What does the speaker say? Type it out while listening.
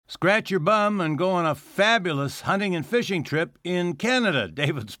Scratch your bum and go on a fabulous hunting and fishing trip in Canada.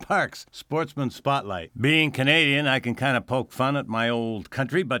 David Sparks, Sportsman Spotlight. Being Canadian, I can kind of poke fun at my old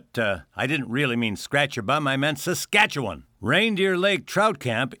country, but I didn't really mean scratch your bum. I meant Saskatchewan. Reindeer Lake Trout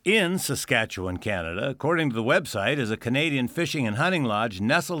Camp in Saskatchewan, Canada, according to the website, is a Canadian fishing and hunting lodge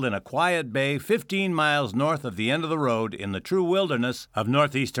nestled in a quiet bay 15 miles north of the end of the road in the true wilderness of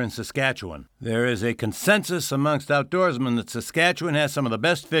northeastern Saskatchewan. There is a consensus amongst outdoorsmen that Saskatchewan has some of the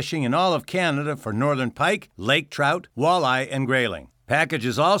best fishing in all of Canada for northern pike, lake trout, walleye, and grayling.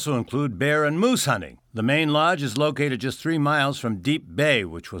 Packages also include bear and moose hunting. The main lodge is located just 3 miles from Deep Bay,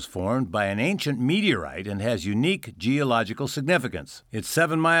 which was formed by an ancient meteorite and has unique geological significance. It's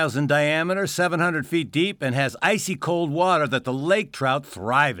 7 miles in diameter, 700 feet deep, and has icy cold water that the lake trout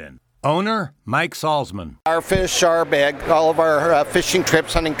thrive in. Owner, Mike Salzman. Our fish are big. All of our fishing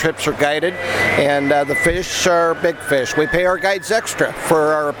trips, hunting trips are guided, and the fish are big fish. We pay our guides extra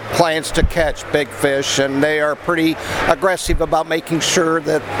for our clients to catch big fish, and they are pretty aggressive about making sure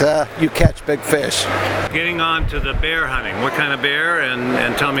that you catch big fish. Getting on to the bear hunting. What kind of bear?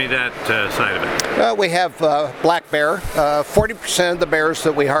 And tell me that side of it. We have black bear. 40% of the bears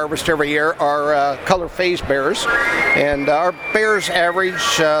that we harvest every year are color phase bears, and our bears average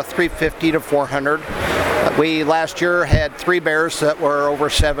 350 to 400. We last year had 3 bears that were over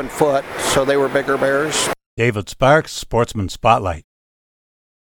 7 foot, so they were bigger bears. David Sparks, Sportsman Spotlight.